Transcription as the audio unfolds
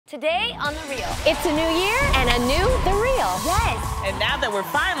Today on The Real. It's a new year and a new The Real. Yes. And now that we're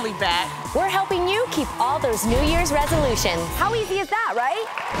finally back, we're helping you keep all those New Year's resolutions. How easy is that, right?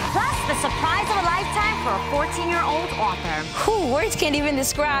 Plus, the surprise of a lifetime for a 14-year-old author. Words can't even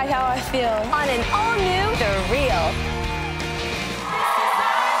describe how I feel. On an all-new The Real.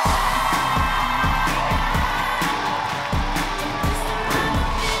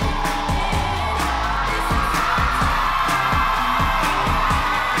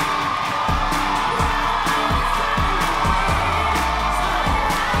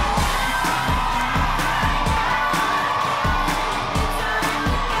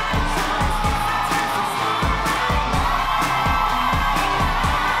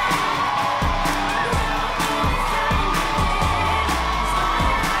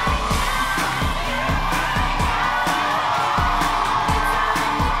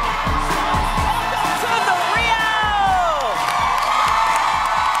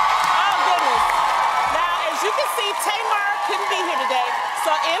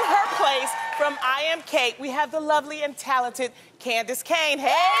 From I Am Kate, we have the lovely and talented Candace Kane. Hey,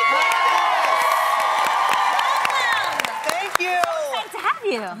 Candace! Welcome! Thank you. So excited to have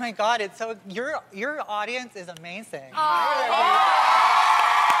you. Oh my God, it's so your audience is amazing.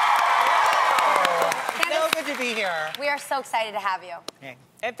 So good to be here. We are so excited to have you. Okay.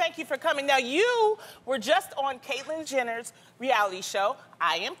 And thank you for coming. Now, you were just on Caitlyn Jenner's reality show,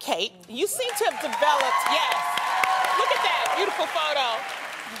 I Am Kate. You seem to have developed, yes. Look at that beautiful photo.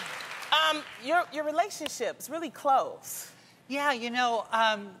 Your relationship's really close. Yeah, you know,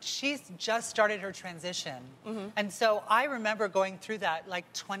 she's just started her transition. And so I remember going through that like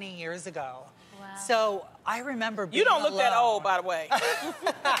 20 years ago. Wow. So I remember being You don't look alone. that old, by the way.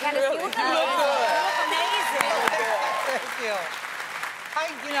 Candace, Really? you look You amazing. look good. You look amazing.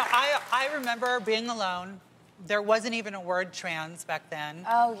 Thank you. I remember being alone. There wasn't even a word trans back then.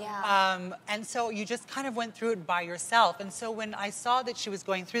 Oh, yeah. And so you just kind of went through it by yourself. And so when I saw that she was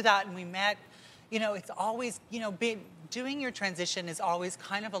going through that and we met, you know, it's always, you know, doing your transition is always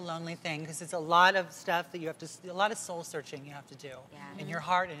kind of a lonely thing because it's a lot of stuff that you have to, a lot of soul searching you have to do in your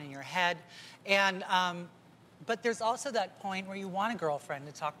heart and in your head. And, but there's also that point where you want a girlfriend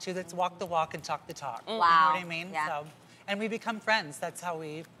to talk to that's walk the walk and talk the talk. Wow. You know what I mean? Yeah. So, and we become friends. That's how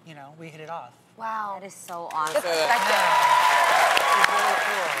we, you know, we hit it off. Wow. That is so awesome. It's really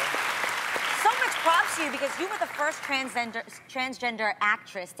cool. So much props to you because you were the first transgender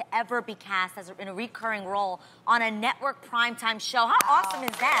actress to ever be cast as in a recurring role on a network primetime show. How awesome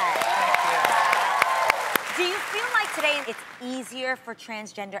is that? Do you feel like today it's easier for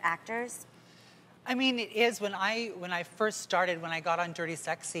transgender actors? I mean, it is. When I first started, when I got on Dirty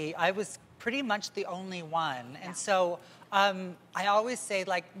Sexy, I was pretty much the only one. And so I always say,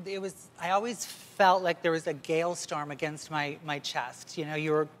 like, I always felt like there was a gale storm against my chest. You know,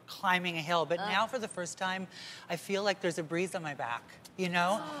 you were climbing a hill. But now, for the first time, I feel like there's a breeze on my back. You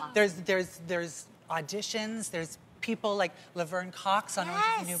know? There's auditions, there's people like Laverne Cox on Orange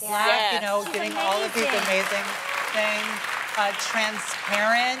is the New Black, you know, getting all of these amazing things.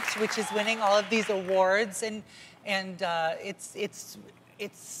 Transparent, which is winning all of these awards, and it's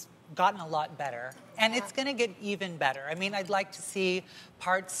gotten a lot better, and it's going to get even better. I mean, I'd like to see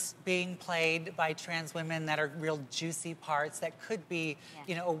parts being played by trans women that are real juicy parts that could be,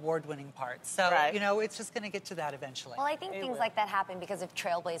 you know, award-winning parts. So, you know, it's just going to get to that eventually. Well, I think things like that happen because of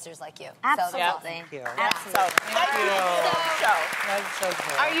trailblazers like you. Absolutely. So Thank you. Absolutely. Thank you. That's so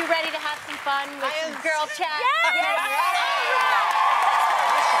cool. Are you ready to have some fun with some girl chat? Yes.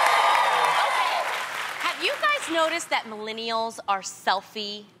 Have you guys noticed that millennials are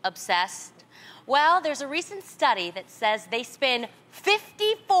selfie obsessed? Well, there's a recent study that says they spend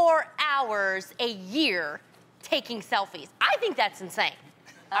 54 hours a year taking selfies. I think that's insane.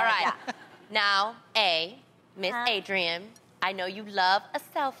 All right. Now, Miss Adrienne, I know you love a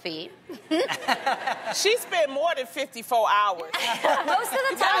selfie. She spent more than 54 hours. Most of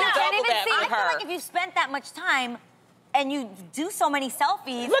the time, you can't even see. I feel like if you spent that much time and you do so many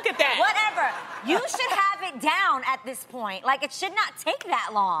selfies. Look at that. Whatever. You should have it down at this point. Like, it should not take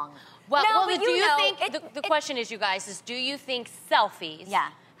that long. Well, No, well but do you you know, think, the question is, you guys, is do you think selfies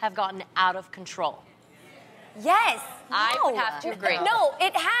have gotten out of control? Yes. I would have to agree. No,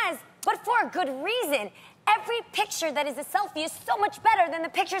 it has, but for a good reason. Every picture that is a selfie is so much better than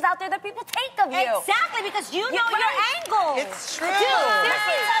the pictures out there that people take of you. Exactly, because you know your angles. It's true. Dude, let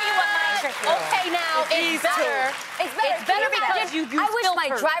me tell you what my trick is. Okay, now it's better. It's better. It's better Can you because imagine? you I wish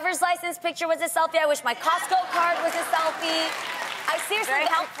my filter. driver's license picture was a selfie. I wish my Costco card was a selfie. I seriously, Very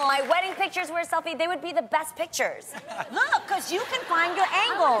helpful. my wedding pictures were a selfie. They would be the best pictures. Look, because you can find your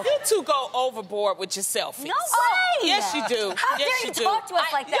angles. You two go overboard with your selfies. No way. Yes, you do. How yes, dare you talk to us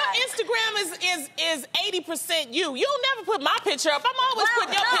like that? Your Instagram is 80% you. You'll never put my picture up. I'm always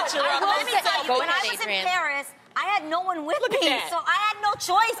putting your picture I up. will Let me say, tell you. Go when I ahead, was Adrian. in Paris, I had no one with Look at me, that. so I had no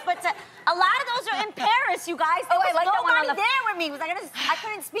choice but to. A lot of those are in Paris, you guys. There Oh, I was like that one on nobody the- there with me. I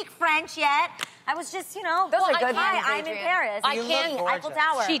couldn't speak French yet. I was just, Those are good hi, ones, I'm in Adrian. Paris. I You can't- look Eiffel gorgeous.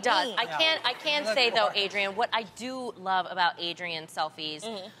 Tower. She does. Me. I can Look say though, gorgeous. Adrian, what I do love about Adrian's selfies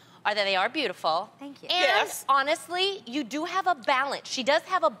are that they are beautiful. Thank you. And Yes. honestly, you do have a balance. She does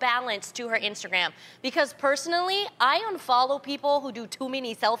have a balance to her Instagram. Because personally, I unfollow people who do too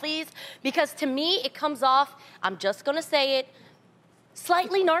many selfies because to me it comes off, I'm just gonna say it,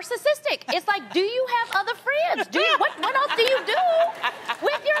 slightly narcissistic. It's like, do you have other friends? What else do you do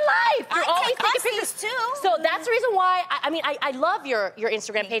with your life? You're I always take taking selfies, pictures too. So that's the reason why I love your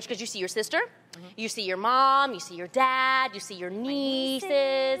Instagram page because you see your sister, you see your mom, you see your dad, you see your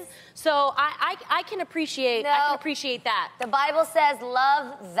nieces. So I can appreciate No. that. The Bible says,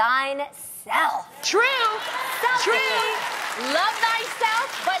 love thine self. True. Selfie. True. Love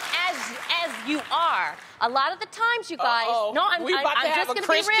thyself, but as you are. A lot of the times, you guys. Uh-oh. No, I'm we about I'm to just have a gonna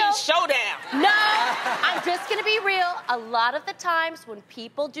Christian be real. showdown. No, I'm just gonna be real. A lot of the times when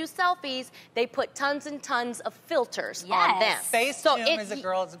people do selfies, they put tons and tons of filters on them. Facetune is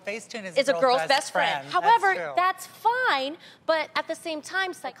a girl's best friend. That's However, true. that's fine, but at the same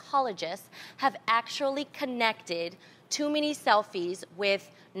time, psychologists have actually connected too many selfies with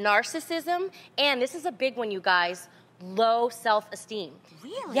narcissism, and this is a big one, you guys, low self-esteem.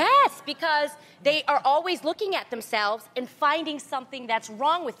 Really? Yes, because they are always looking at themselves and finding something that's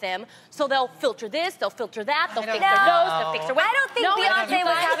wrong with them, so they'll filter this, they'll filter that, they'll fix their nose, they'll fix their weight. I don't think No, Beyonce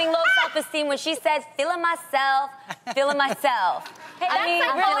was having low self-esteem when she said, feeling myself, feeling myself. Hey, I mean,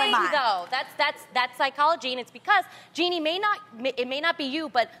 that's really, psychology, though. That's psychology, and it's because Jeannie it may not be you,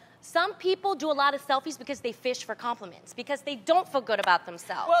 but some people do a lot of selfies because they fish for compliments, because they don't feel good about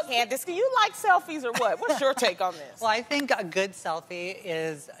themselves. Well, Candace, do you like selfies or what? What's your take on this? Well, I think a good selfie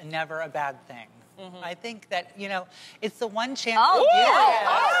is never a bad thing. I think that, it's the one chance.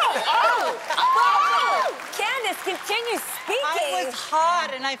 Candace, continue speaking. I was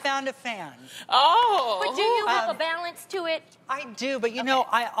hot and I found a fan. But do you have a balance to it? I do, but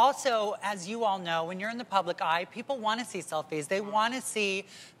I also, as you all know, when you're in the public eye, people want to see selfies. They want to see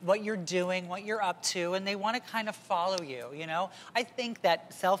what you're doing, what you're up to, and they want to kind of follow you, I think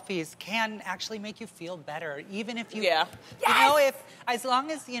that selfies can actually make you feel better, even if you, as long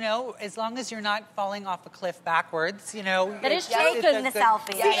as you're not falling off a cliff backwards, That is it's taking a the good- selfie.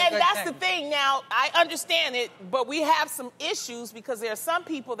 it's a See, and good that's thing. the thing. Now, I understand it, but we have some issues because there are some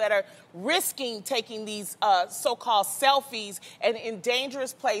people that are risking taking these so-called selfies and in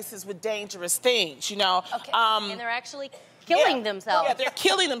dangerous places with dangerous things, Okay. And they're actually killing themselves. Yeah, they're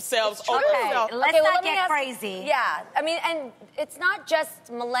killing themselves over Okay, self. let's well, not let me get ask- crazy. Yeah, I mean, and it's not just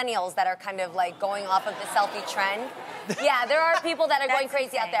millennials that are kind of like going off of the selfie trend. Yeah, there are people that are going That's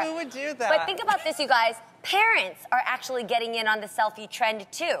crazy out there. Who would do that? But think about this, you guys. Parents are actually getting in on the selfie trend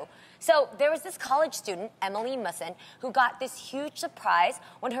too. So there was this college student, Emily Musson, who got this huge surprise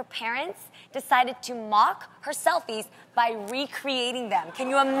when her parents decided to mock her selfies by recreating them. Can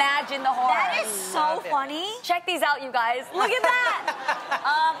you imagine the horror? That is so Love it. funny. Check these out, you guys. Look at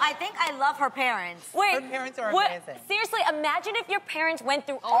that. I think I love her parents. Wait, Her parents are what- amazing. Seriously, imagine if your parents went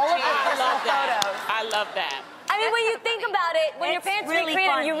through all of your I personal love that. photos. I love that. I mean, when you think about it, when your It's parents really recreate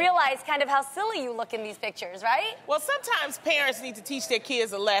them, you funny. realize kind of how silly you look in these pictures, right? Well, sometimes parents need to teach their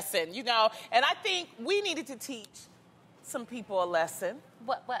kids a lesson, and I think we needed to teach some people a lesson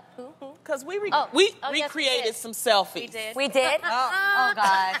What? Who? because we Oh, yes, we recreated did. some selfies. We did. We did. Oh,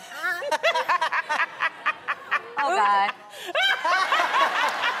 God. Oh, God.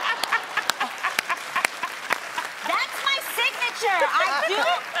 That's my signature.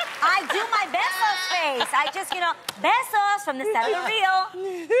 I do my Besos face. I just, Besos from the set of the real.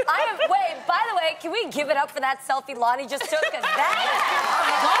 Wait, by the way, can we give it up for that selfie Lonnie just took? Because that is,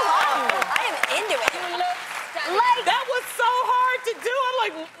 I am into it. Like, That was so hard to do.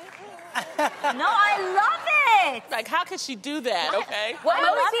 I'm No, I love it. like, how could she do that? Okay. what I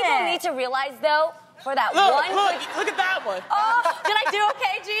most love people it. need to realize, though, for that Look, one look at that one. Oh, Did I do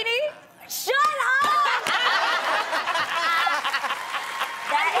okay, Jeannie? shut up!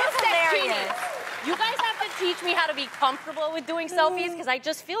 That is Genius. hilarious. You guys have to teach teach me how to be comfortable with doing selfies because I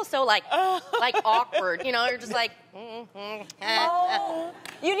just feel so like awkward. You know, you're just like. Oh,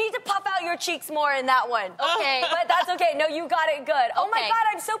 you need to puff out your cheeks more in that one. Okay. But that's okay. No, you got it good. Oh my Okay. God,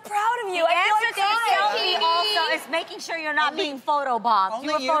 I'm so proud of you. The I feel answer like to the crying. selfie also is making sure you're not being photobombed. Only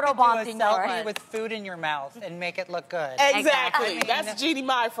You were you could do a photobombed in selfie yours. with food in your mouth and make it look good. Exactly. I mean, That's Jeannie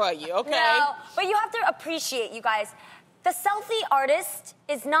Mai for you, okay? No, but you have to appreciate, you guys. The selfie artist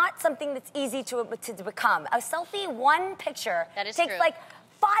is not something that's easy to become. A selfie, one picture, That is takes true. like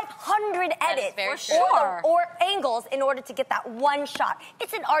 500 edits very or, true. or angles in order to get that one shot.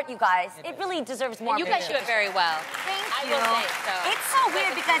 It's an art, you guys. It really deserves more. You guys do it very well. Thank I you. will say so. It's so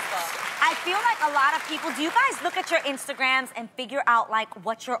weird because I feel like a lot of people, do you guys look at your Instagrams and figure out like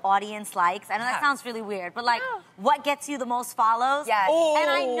what your audience likes? I know that Yeah. sounds really weird, but like what gets you the most follows? Yes. Oh. And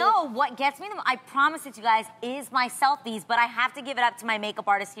I know what gets me the most, I promise it to you guys, is my selfies, but I have to give it up to my makeup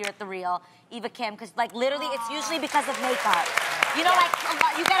artist here at The Real, Eva Kim, because like literally it's usually because of makeup. You know, like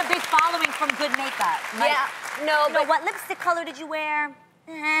you get a big following from good makeup. Like, Yeah, no, you know, but what lipstick color did you wear?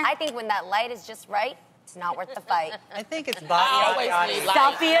 I think when that light is just right, it's not worth the fight. I think it's I body always yaddy need yaddy. light.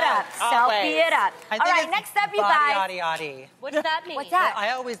 Selfie it up. Always. Selfie it up. I All think right, it's next up, you body guys. yaddy yaddy. What does that mean? What's that?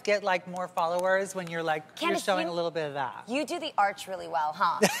 I always get like more followers when you're like you're Candace, showing you- a little bit of that. You do the arch really well,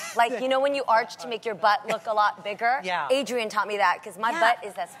 huh? Like, you know when you arch to make your butt look a lot bigger? Yeah. Adrian taught me that because my Yeah. butt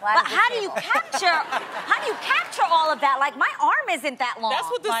is as flat But as this how do you table. capture all of that? Like my arm isn't that long. That's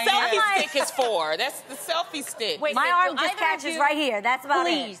what the My selfie hand. stick is for. That's the selfie stick. Wait, my do arm just either of catches you- right here. That's about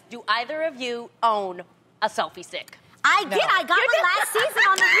Please, it. do either of you own a selfie stick? I did. I got one last season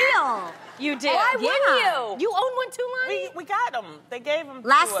on The Real. You did. Why wouldn't you? You own one too, Lonnie? We got them. They gave them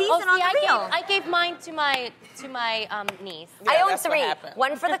Last to us. season on The Real. I gave mine to my niece. Yeah, I own that's what 3. happened.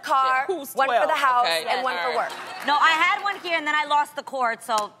 One for the car, Who's one for 12? the house, Okay, and one all for right. work. No, I had one here and then I lost the cord.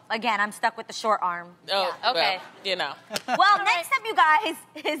 So again, I'm stuck with the short arm. Oh, Yeah, okay. well, you know. Well, next up, you guys,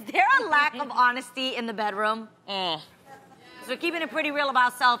 is there a lack of honesty in the bedroom? So we're keeping it pretty real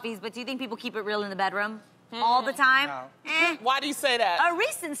about selfies, but do you think people keep it real in the bedroom? All the time? No. Eh. Why do you say that? A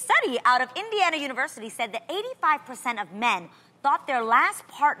recent study out of Indiana University said that 85% of men thought their last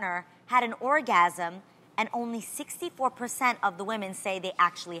partner had an orgasm, and only 64% of the women say they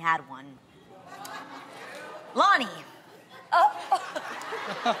actually had one. Lonnie,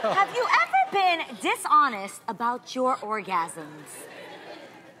 have you ever been dishonest about your orgasms?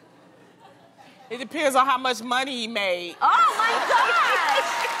 It depends on how much money he made. Oh my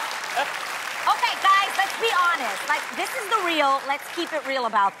gosh! Okay, guys, let's be honest. Like, this is The Real. Let's keep it real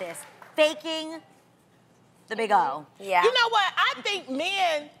about this. Faking the big O. Yeah. You know what? I think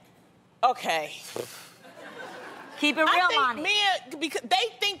men. Okay. Keep it real, I think Lonnie. men, because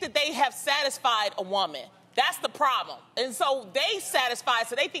they think that they have satisfied a woman. That's the problem. And so they satisfied,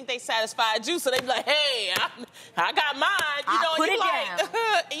 so they think they satisfied you. So they be like, hey, I got mine. You I know, put and you it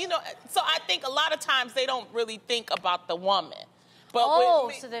like, you know. So I think a lot of times they don't really think about the woman. But Oh,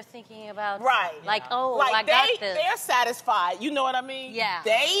 with me- so they're thinking about Right. like, oh, like I got this. they're satisfied. You know what I mean? Yeah.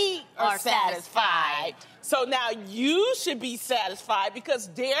 They are Are satisfied. satisfied. So now you should be satisfied because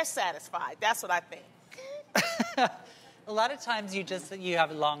they're satisfied. That's what I think. A lot of times you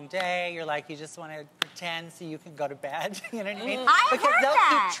have a long day, you just want to pretend so you can go to bed. You know what I mean? I have because heard they'll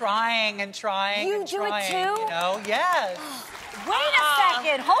that. keep trying and trying You and do it trying. too? You know? Yes. Wait a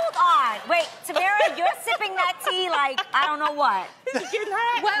second. Hold on. Wait, Tamara, you're sipping that tea like I don't know what. Getting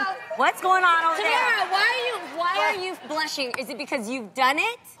hot? Well, What's going on over Tamara, there? why are you blushing? Is it because you've done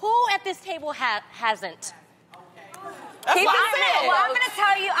it? Who at this table hasn't? That's Keep what it I said. Well, I'm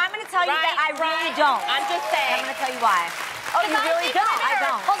gonna tell you that I really don't. I'm just And I'm saying. gonna tell you why. Oh, you really don't? I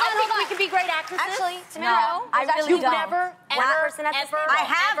don't. Hold on, I think hold on. we could be great actresses. Actually, No, Tamara, I really you've don't. never, Wow. ever, person at this Ever. table. I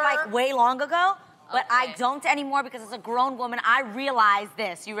have Ever. like way long ago, but I Okay. don't anymore because as a grown woman, I realize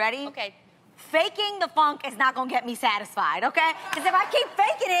this. You ready? Okay. Faking the funk is not gonna get me satisfied, okay? Because if I keep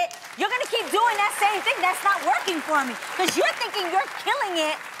faking it, you're gonna keep doing that same thing. That's not working for me. Because you're thinking you're killing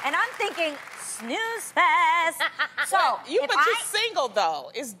it, and I'm thinking snooze fest. So But if you're single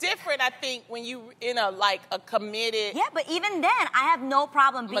though. It's different, I think, when you in a committed. yeah, but even then, I have no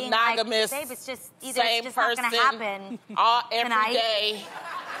problem being Monogamous, like, babe, it's just either same it's just not person, gonna happen every tonight. day,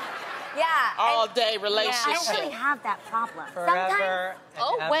 Yeah. all and- day I relationship. don't really have that problem. Forever.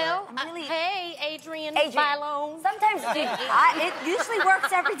 Oh, and ever. well. I'm really- Hey, Adrian. Adrian, Filone. sometimes It usually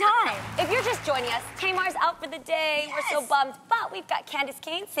works every time. if you're just joining us, Tamar's out for the day. We're so Yes. bummed, but we've got Candace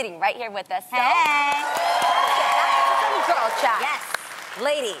Kane sitting right here with us. So Hey. some girl chat. Yes.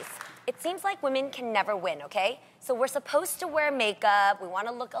 Ladies, it seems like women can never win, okay? So we're supposed to wear makeup. We want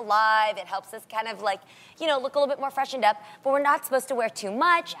to look alive. It helps us kind of look a little bit more freshened up. But we're not supposed to wear too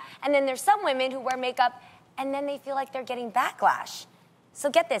much. And then there's some women who wear makeup and then they feel like they're getting backlash. So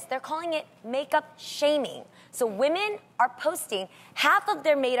get this, they're calling it makeup shaming. So women are posting half of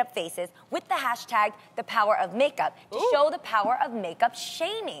their made-up faces with the hashtag the power of makeup to show the power of makeup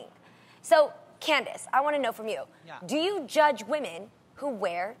shaming. So Candace, I want to know from you, do you judge women who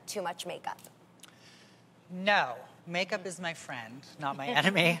wear too much makeup? No. Makeup is my friend, not my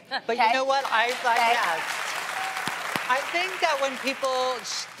enemy. But you know what? Yes. I think that when people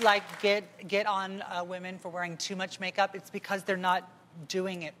get on women for wearing too much makeup, it's because they're not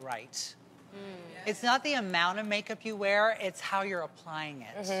doing it right. It's not the amount of makeup you wear, it's how you're applying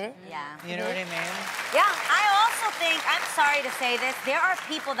it. Yeah. You know what I mean? Yeah, I also think, I'm sorry to say this, there are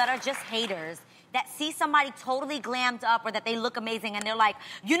people that are just haters that see somebody totally glammed up or that they look amazing and they're like,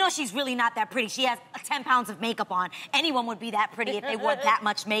 you know she's really not that pretty. She has 10 pounds of makeup on. Anyone would be that pretty if they wore that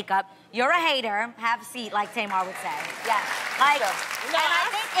much makeup. You're a hater. Have a seat, like Tamar would say. Yeah. Like, and I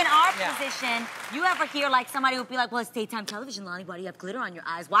think in our position, you ever hear like somebody would be like, well, it's daytime television, Lonnie. Why do you have glitter on your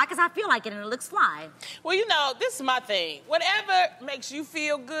eyes? Why? Because I feel like it and it looks fly. Well, you know, this is my thing. Whatever makes you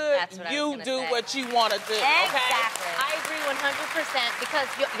feel good, you do what you want to do. Exactly. Okay? I agree 100% because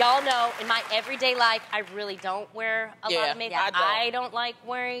y'all know in my everyday life, I really don't wear a lot of makeup. I don't like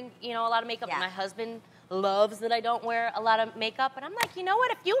wearing, a lot of makeup. My husband loves that I don't wear a lot of makeup. And I'm like, you know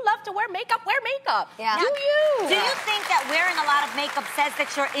what? If you love to wear makeup, wear makeup. Yeah. Do you? Do you think that wearing a lot of makeup says that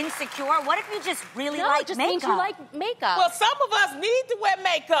you're insecure? What if you just really like it just makeup? means you like makeup. Well, some of us need to wear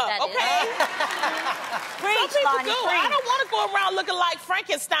makeup, okay? Preach, Some people Lonnie, do. preach. I don't want to go around looking like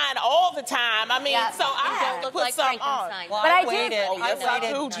Frankenstein all the time. I mean, so I don't look put like some on. Frankenstein. Well, But I I do- waited, Oh, yes, I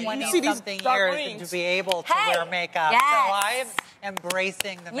do. You see these 20-something dark years rings? to be able to Hey. wear makeup. Yes. So I'm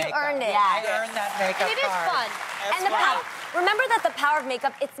embracing the You makeup. earned it. I earned that makeup And it is card. fun. And the power, remember that the power of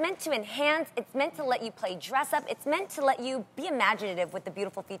makeup, it's meant to enhance, it's meant to let you play dress up, it's meant to let you be imaginative with the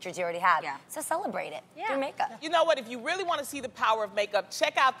beautiful features you already have. Yeah. So celebrate it through makeup. You know what? If you really want to see the power of makeup,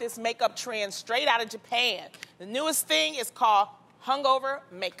 check out this makeup trend straight out of Japan. The newest thing is called hungover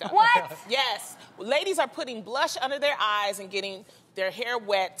makeup. What? Yes. Ladies are putting blush under their eyes and getting their hair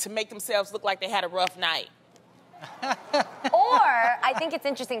wet to make themselves look like they had a rough night. Or I think it's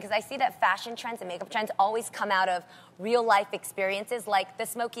interesting because I see that fashion trends and makeup trends always come out of real life experiences. Like the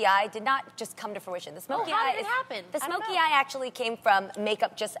smoky eye did not just come to fruition. The smoky how eye did it happen? The I don't smoky know. eye actually came from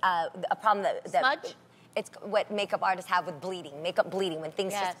makeup. Just a problem that Smudge? It's what makeup artists have with bleeding, makeup bleeding, when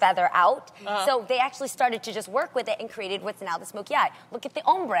things Yes. just feather out. So they actually started to just work with it and created what's now the smoky eye. Look at the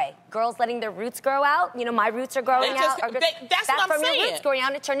ombre. Girls letting their roots grow out. You know, my roots are growing just- out. that's what I'm from saying. your roots growing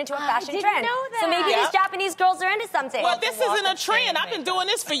out. It turned into a fashion didn't trend. know So maybe that. these Japanese girls are into something. Well, this isn't a trend. I've been doing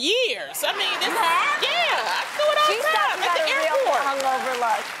this for years. I mean, this I do it all She's the time talking at about the a real airport. hungover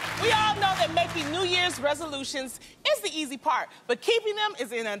look. We all know that making New Year's resolutions is the easy part, but keeping them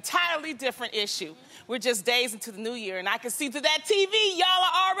is an entirely different issue. We're just days into the new year, and I can see through that TV, y'all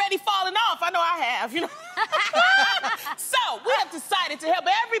are already falling off. I know I have, So we have decided to help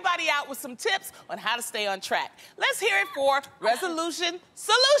everybody out with some tips on how to stay on track. Let's hear it for Resolution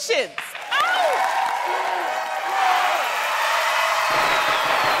Solutions.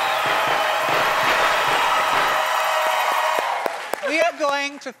 We are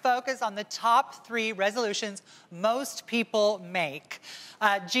going to focus on the top 3 resolutions most people make.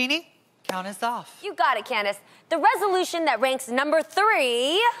 Jeannie, count us off. You got it, Candace. The resolution that ranks number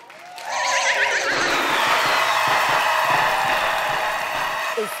 3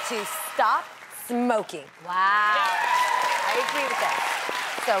 is to stop smoking. Wow. I agree with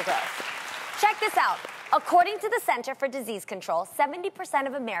that. So gross. Check this out. According to the Center for Disease Control, 70%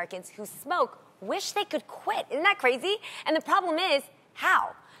 of Americans who smoke wish they could quit. Isn't that crazy? And the problem is,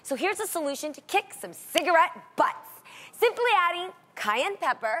 how? So here's a solution to kick some cigarette butts. Simply adding cayenne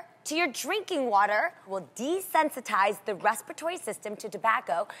pepper to your drinking water will desensitize the respiratory system to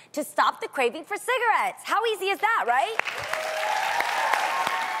tobacco to stop the craving for cigarettes. How easy is that, right?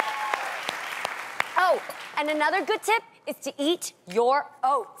 Oh, and another good tip is to eat your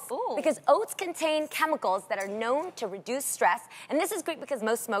oats. Ooh. Because oats contain chemicals that are known to reduce stress. And this is great because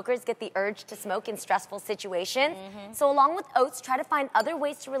most smokers get the urge to smoke in stressful situations. So along with oats, try to find other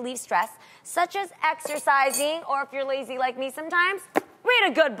ways to relieve stress, such as exercising, or if you're lazy like me sometimes, read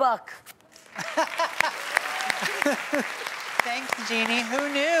a good book. Thanks, Jeannie. Who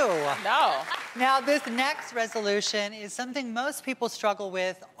knew? No. Now, this next resolution is something most people struggle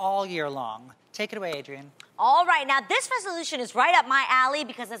with all year long. Take it away, Adrienne. All right, now this resolution is right up my alley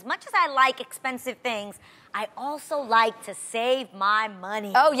because as much as I like expensive things, I also like to save my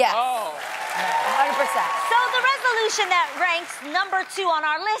money. Oh, yes. 100%. So the resolution that ranks number 2 on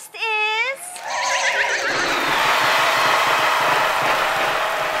our list is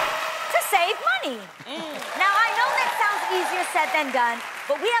to save money. said than done,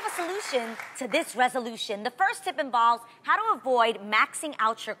 but we have a solution to this resolution. The first tip involves how to avoid maxing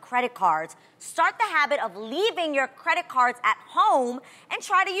out your credit cards. Start the habit of leaving your credit cards at home and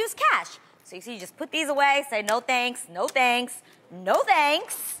try to use cash. So you see, you just put these away, say no thanks, no thanks, no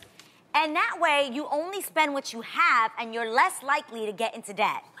thanks. And that way, you only spend what you have and you're less likely to get into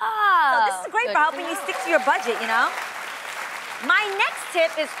debt. So this is great for helping you stick to your budget, you know? My next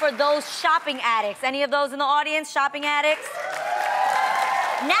tip is for those shopping addicts. Any of those in the audience, shopping addicts?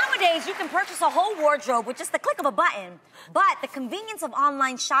 Nowadays, you can purchase a whole wardrobe with just the click of a button, but the convenience of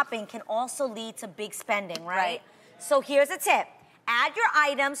online shopping can also lead to big spending, right? So here's a tip. Add your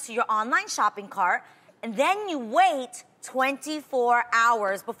items to your online shopping cart, and then you wait 24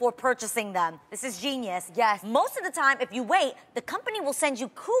 hours before purchasing them. This is genius. Yes. Most of the time, if you wait, the company will send you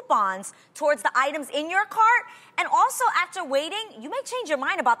coupons towards the items in your cart. And also, after waiting, you may change your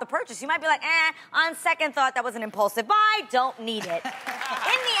mind about the purchase. You might be like, on second thought, that was an impulsive buy. Don't need it.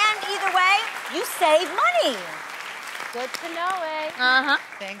 In the end, either way, you save money. Good to know, eh? Uh-huh.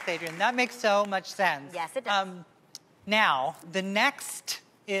 Thanks, Adrian. That makes so much sense. Yes, it does. Now, the next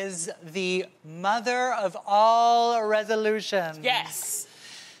is the mother of all resolutions. Yes.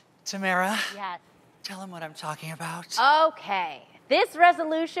 Tamara, Yes. tell them what I'm talking about. Okay. This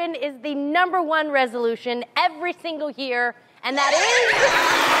resolution is the #1 resolution every single year, and that is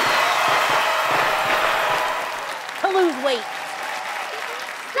to lose weight.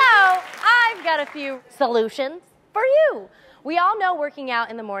 So, I've got a few solutions for you. We all know working out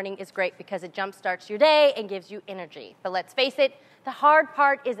in the morning is great because it jumpstarts your day and gives you energy. But let's face it, the hard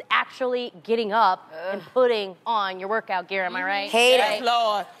part is actually getting up and putting on your workout gear, am I right? Hate Yes, it.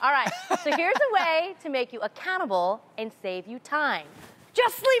 Lord. All right, so here's a way to make you accountable and save you time.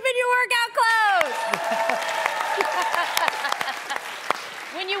 Just sleep in your workout clothes.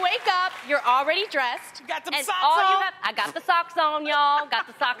 When you wake up, you're already dressed. You got them and socks all you on? have, I got the socks on, y'all. Got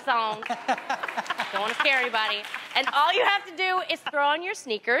the socks on. Don't want to scare anybody. And all you have to do is throw on your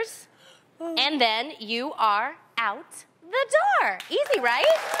sneakers, and then you are out the door. Easy, right?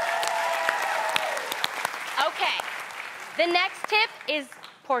 Okay. The next tip is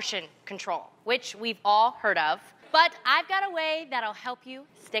portion control, which we've all heard of, but I've got a way that'll help you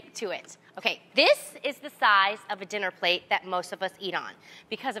stick to it. Okay, this is the size of a dinner plate that most of us eat on.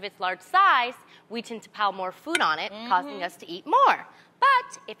 Because of its large size, we tend to pile more food on it, causing us to eat more.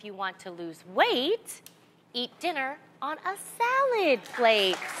 But if you want to lose weight, eat dinner on a salad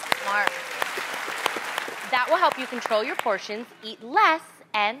plate. Smart. That will help you control your portions, eat less,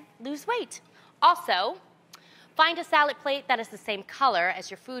 and lose weight. Also, find a salad plate that is the same color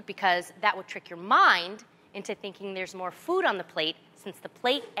as your food because that will trick your mind into thinking there's more food on the plate since the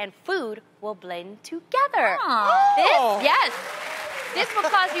plate and food will blend together. This will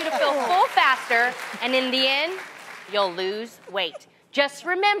cause you to feel full faster, and in the end, you'll lose weight. Just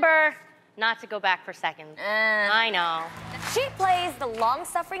remember not to go back for seconds. I know. She plays the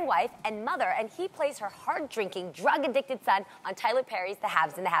long-suffering wife and mother, and he plays her hard-drinking, drug-addicted son on Tyler Perry's The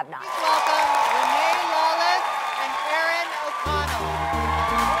Haves and the Have-Nots. Welcome, Renee Lawless and Aaron O'Connell.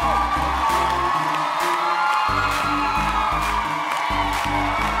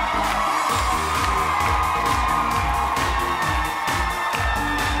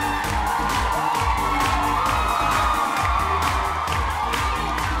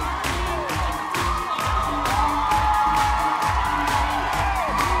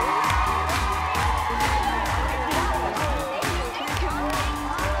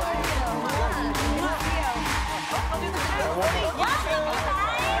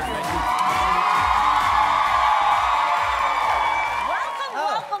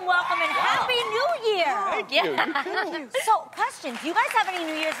 So, question, do you guys have any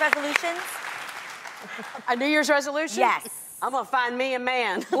New Year's resolutions? A New Year's resolution? Yes. I'm gonna find me a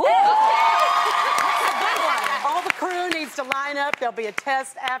man. Ooh. All the crew needs to line up. There'll be a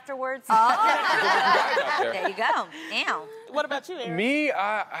test afterwards. There you go. Ew. What about you, Aaron? Me,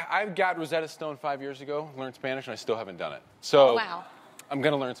 I got Rosetta Stone 5 years ago, learned Spanish, and I still haven't done it. So Wow. I'm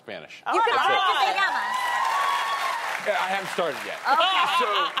going to learn Spanish. You can All learn right. que se llama. Yeah, I haven't started yet.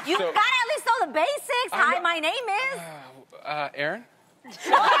 You gotta at least know the basics. Hi, my name is. Aaron? Ready?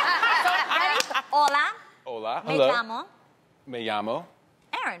 Hola. Hola. Me Hello. llamo. Me llamo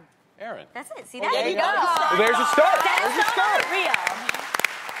Aaron. Aaron. That's it. See, There there you you go. go. Well, there's a start. That's There's a so start. real.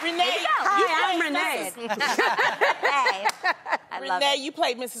 Renee, Hi, I'm played Renee. Hey, I love Renee, it. you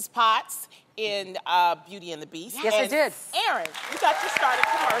played Mrs. Potts in Beauty and the Beast. Yes, I And did. Aaron, you got your start at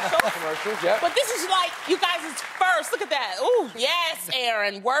commercials. Commercials, yeah. But this is like you guys' first. Look at that. Ooh, yes,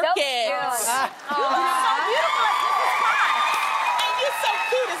 Aaron, work So it. cute. You look so beautiful as Mrs. Potts. And you're so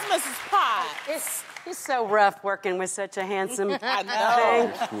cute as Mrs. Potts. It's so rough working with such a handsome I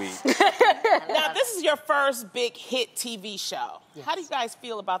know. Sweet. Now, this is your first big hit TV show. Yes. How do you guys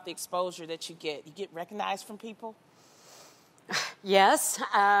feel about the exposure that you get? You get recognized from people? Yes,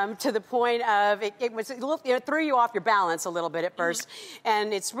 to the point of it threw you off your balance a little bit at first,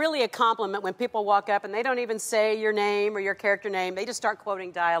 and it's really a compliment when people walk up and they don't even say your name or your character name. They just start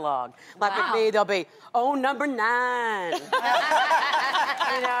quoting dialogue. Like with me, they'll be, "Oh, number 9," you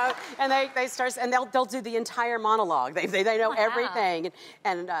know, and they start and they'll do the entire monologue. They know everything,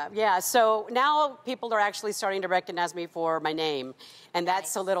 and yeah. So now people are actually starting to recognize me for my name, and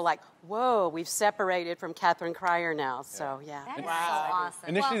that's a little like, whoa, we've separated from Catherine Cryer now. So yeah. That is so awesome.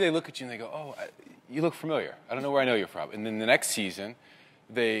 Initially, they look at you and they go, "Oh, you look familiar. I don't know where I know you from." And then the next season,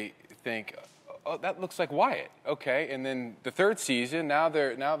 they think, "Oh, that looks like Wyatt." Okay. And then the third season, now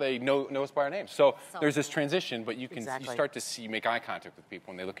they know us by our names. So there's this transition, but you start to make eye contact with people,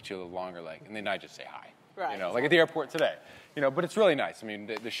 and they look at you a little longer, like, and then I just say hi. Right. You know, like at the airport today. You know, but it's really nice. I mean,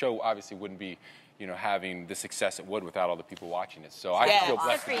 the show obviously wouldn't be, you know, having the success it would without all the people watching it. So I feel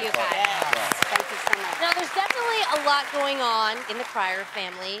blessed. Good for you guys. Thank you so much. Now, there's definitely a lot going on in the Cryer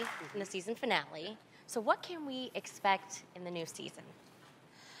family in the season finale. So what can we expect in the new season?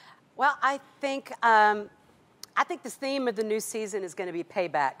 Well, I think the theme of the new season is going to be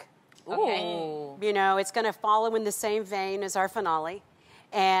payback. Okay. You know, it's going to follow in the same vein as our finale,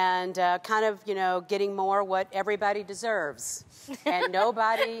 and kind of, you know, getting more what everybody deserves, and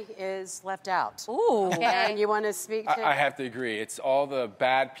nobody is left out. Ooh. Okay. And you want to speak to? I have to agree. It's all the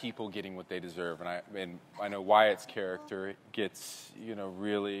bad people getting what they deserve, and I know Wyatt's character gets, you know,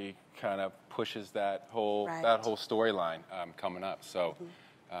 really kind of pushes that whole storyline coming up. So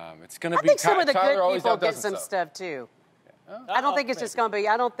it's going to be. I think some of the Tyler good always people get outdoes some himself. stuff too. I don't think it's just going to be.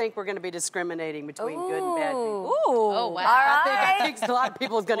 I don't think we're going to be discriminating between good and bad people. Oh, wow. I think a lot of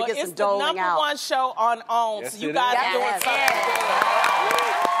people is going to get some doling it's the #1 show on OWN, Yes, so you it guys is. are doing something good.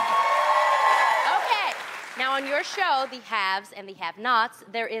 Okay. Now, on your show, The Haves and the Have-Nots,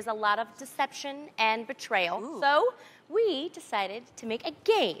 there is a lot of deception and betrayal. Ooh. So we decided to make a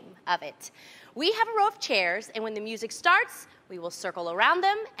game of it. We have a row of chairs, and when the music starts, we will circle around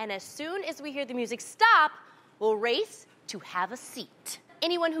them, and as soon as we hear the music stop, we'll race to have a seat.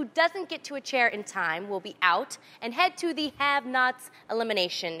 Anyone who doesn't get to a chair in time will be out and head to the Have-Nots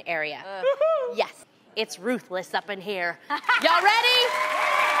elimination area. Yes, it's ruthless up in here. Y'all ready?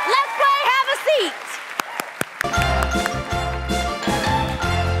 Let's play Have a Seat.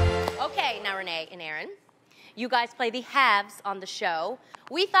 Okay, now Renee and Aaron, you guys play the haves on the show.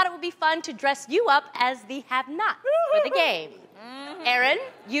 We thought it would be fun to dress you up as the have-nots for the game. Aaron,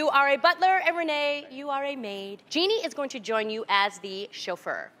 you are a butler, and Renee, you are a maid. Jeannie is going to join you as the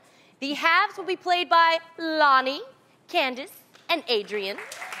chauffeur. The haves will be played by Lonnie, Candace, and Adrian.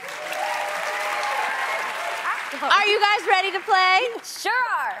 Are you guys ready to play? Sure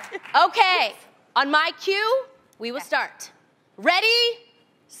are. Okay, on my cue, we will start. Ready,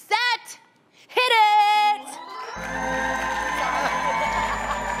 set, hit it!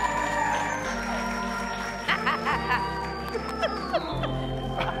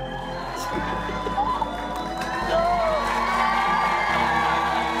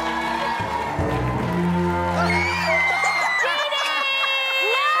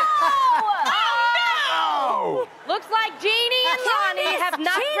 Looks like Jeannie and Lonnie have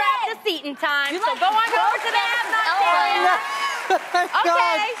not grabbed a seat in time, so go on over to the have-nots area.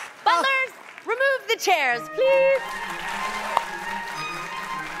 Okay, butlers, remove the chairs, please.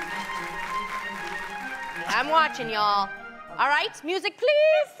 I'm watching y'all. All right, music,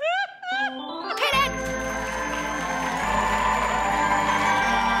 please. Hit it.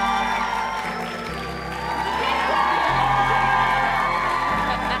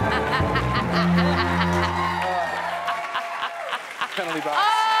 Penalty box.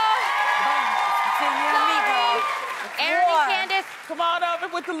 Aaron and Candace, Come on over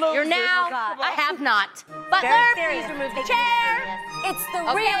with the losers. you're now a have-not. Butler, please remove the chair. It's the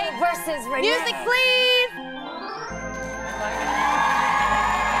real versus Renee. Music, please.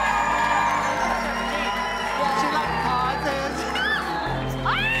 She like pauses.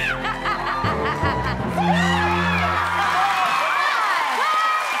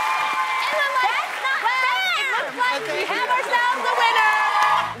 We have ourselves a winner.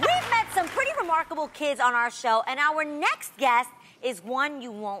 We've met some pretty remarkable kids on our show, and our next guest is one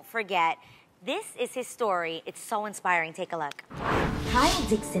you won't forget. This is his story. It's so inspiring. Take a look. Kyle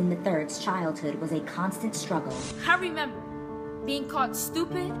Dixon III's childhood was a constant struggle. I remember being called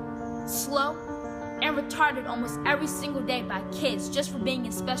stupid, slow, and retarded almost every single day by kids just for being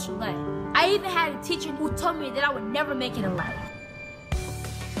in special ed. I even had a teacher who told me that I would never make it in life.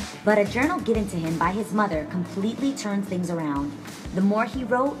 But a journal given to him by his mother completely turned things around. The more he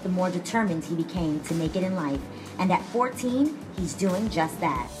wrote, the more determined he became to make it in life. And at 14, he's doing just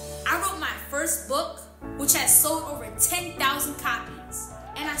that. I wrote my first book, which has sold over 10,000 copies.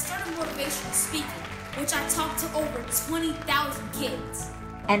 And I started motivational speaking, which I talked to over 20,000 kids.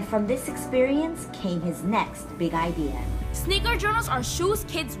 And from this experience came his next big idea. Sneaker journals are shoes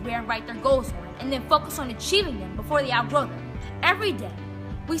kids wear and write their goals on, and then focus on achieving them before they outgrow them. Every day,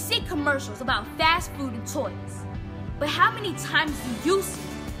 we see commercials about fast food and toys. But how many times do you see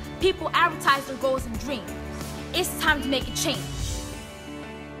people advertise their goals and dreams? It's time to make a change.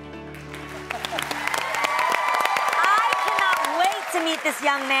 I cannot wait to meet this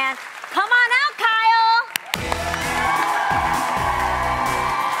young man. Come on out, Kyle.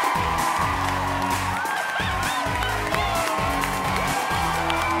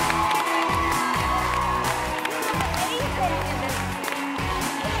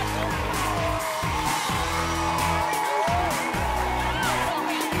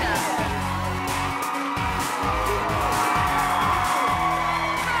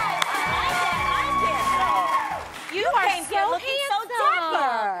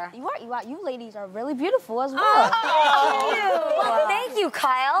 You ladies are really beautiful as well. Well, thank you,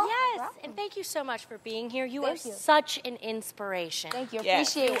 Kyle. Yes, and thank you so much for being here. You are such an inspiration. Thank you.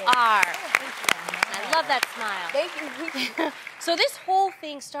 Yes. Appreciate it. You are. I love that smile. Thank you. So this whole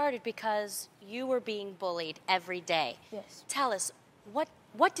thing started because you were being bullied every day. Yes. Tell us,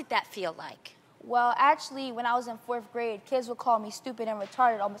 what did that feel like? Well, actually, when I was in 4th grade, kids would call me stupid and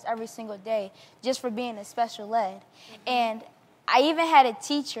retarded almost every single day just for being a special ed. And I even had a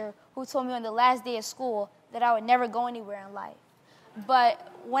teacher who told me on the last day of school that I would never go anywhere in life.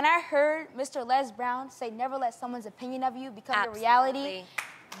 But when I heard Mr. Les Brown say never let someone's opinion of you become your reality,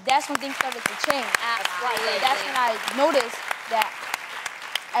 that's when things started to change. Absolutely. That's when I noticed that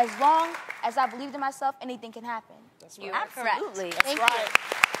as long as I believed in myself, anything can happen. That's right. You are correct. Absolutely. That's right.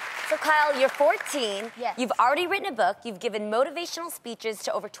 So Kyle, you're 14. Yes. You've already written a book. You've given motivational speeches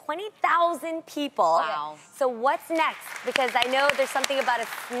to over 20,000 people. Wow. So what's next? Because I know there's something about a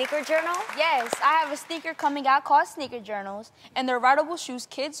sneaker journal. Yes, I have a sneaker coming out called Sneaker Journals, and they're rideable shoes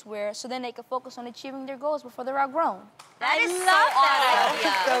kids wear so then they can focus on achieving their goals before they're outgrown. That is so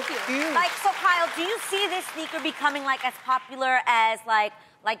That's so cute. Like, so Kyle, do you see this sneaker becoming like as popular as like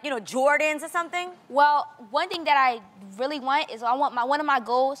Jordans or something? Well, one thing that I really want is one of my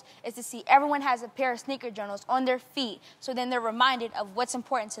goals is to see everyone has a pair of sneaker journals on their feet so then they're reminded of what's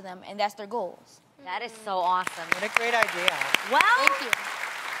important to them, and that's their goals. That is so awesome. What a great idea. Well, Thank you.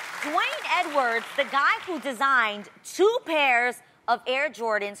 Dwayne Edwards, the guy who designed 2 pairs of Air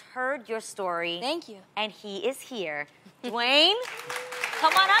Jordans, heard your story. Thank you. And he is here. Dwayne,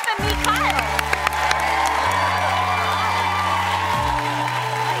 come on up and meet Kyle.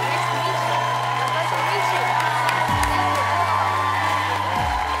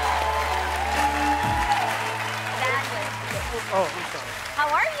 Oh, I'm sorry. How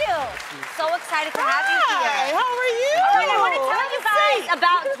are you? So excited to have you here. How are you? All right, I want to tell you guys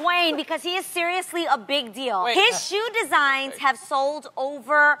about Dwayne because he is seriously a big deal. Wait. His shoe designs have sold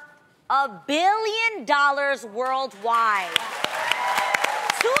over $1 billion worldwide.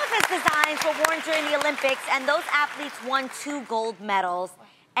 2 of his designs were worn during the Olympics, and those athletes won 2 gold medals.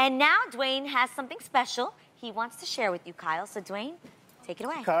 And now Dwayne has something special he wants to share with you, Kyle. So Dwayne, take it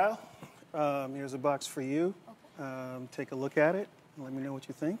away. Kyle, here's a box for you. Take a look at it and let me know what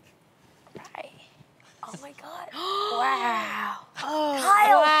you think. Right. Oh my God. Wow. Oh,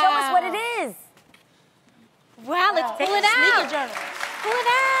 Kyle, show us what it is. Wow, let's pull it out. Sneaker journal. Pull it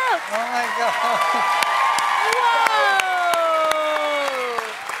out. Oh my God. Whoa.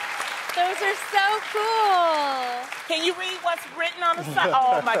 Those are so cool. Can you read what's written on the side?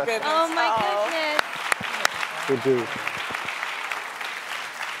 Oh my goodness. Oh my goodness. Good dude.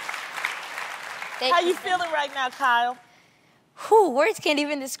 How you feeling right now, Kyle? Whew, words can't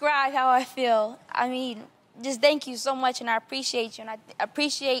even describe how I feel. I mean, just thank you so much, and I appreciate you, and I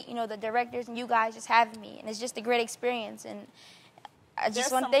appreciate, the directors and you guys just having me, and it's just a great experience, and I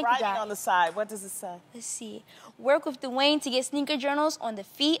just want to thank you There's some writing guys. on the side. What does it say? Let's see. Work with Dwayne to get sneaker journals on the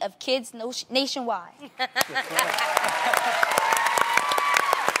feet of kids nationwide.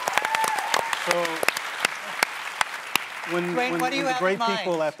 So, when Dwayne, what do you the have great in mind?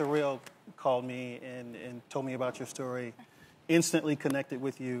 people at The Real called me and told me about your story, instantly connected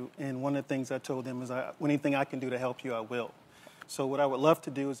with you. And one of the things I told them is anything I can do to help you, I will. So what I would love to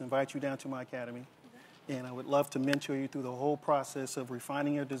do is invite you down to my academy. And I would love to mentor you through the whole process of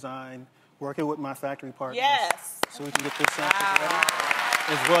refining your design, working with my factory partners. Yes. So we can get this sample ready,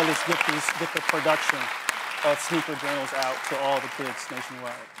 as well as get the production. sneaker journals out to all the kids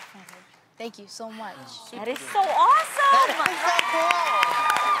nationwide. Thank you so much. That is so awesome.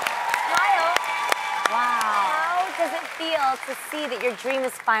 Kyle, Wow. how does it feel to see that your dream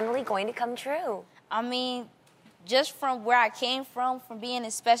is finally going to come true? I mean, just from where I came from being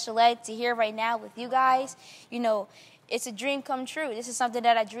in special ed to here right now with you guys, you know, it's a dream come true. This is something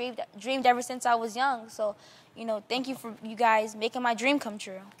that I dreamed ever since I was young. So, you know, thank you for you guys making my dream come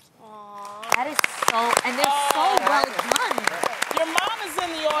true. That is so, and they're so well done. Your mom is in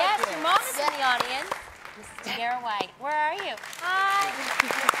the audience. Yes, your mom is in the audience. Mrs. Tara White, where are you? Hi.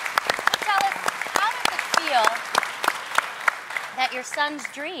 Tell us, how does it feel that your son's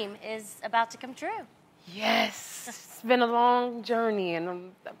dream is about to come true? Yes, it's been a long journey, and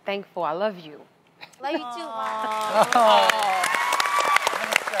I'm thankful. I love you. Love you too, Mom.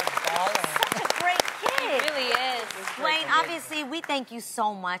 Such a great kid. It really is. Blaine, obviously, we thank you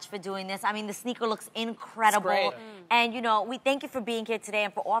so much for doing this. I mean, the sneaker looks incredible. It's great. And, you know, we thank you for being here today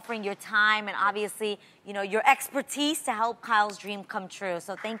and for offering your time and obviously, you know, your expertise to help Kyle's dream come true.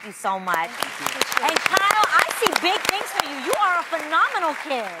 So thank you so much. And Kyle, I see big things for you. You are a phenomenal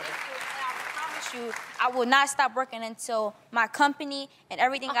kid. I will not stop working until my company and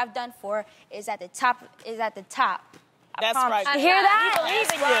everything I've done for is at the top. That's right. You hear that? We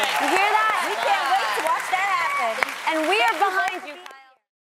believe in you. Right. You hear that? We can't wait to watch that happen. And we are behind you.